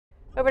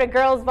Over to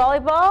girls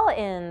volleyball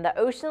in the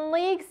Ocean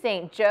League.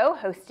 St. Joe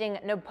hosting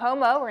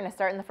Nipomo. We're going to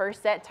start in the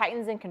first set.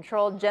 Titans in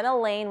control. Jenna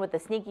Lane with a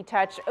sneaky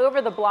touch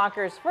over the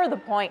blockers for the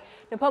point.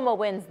 Nipomo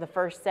wins the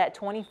first set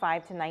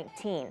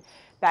 25-19.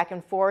 Back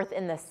and forth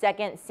in the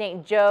second.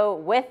 St. Joe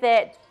with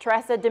it.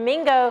 Teresa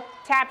Domingo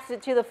taps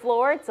it to the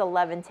floor. It's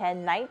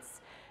 11-10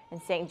 Knights.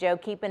 And St. Joe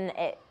keeping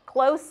it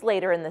close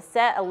later in the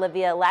set.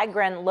 Olivia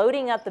Lagren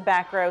loading up the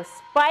back row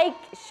spike.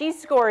 She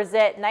scores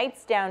it.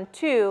 Knights down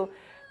 2.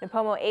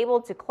 Nipomo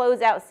able to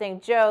close out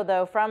St. Joe,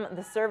 though, from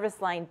the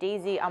service line.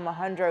 Daisy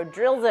Alejandro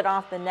drills it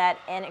off the net,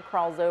 and it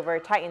crawls over.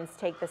 Titans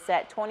take the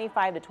set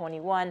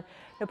 25-21.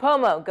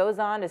 Nipomo goes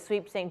on to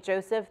sweep St.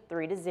 Joseph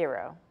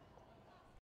 3-0.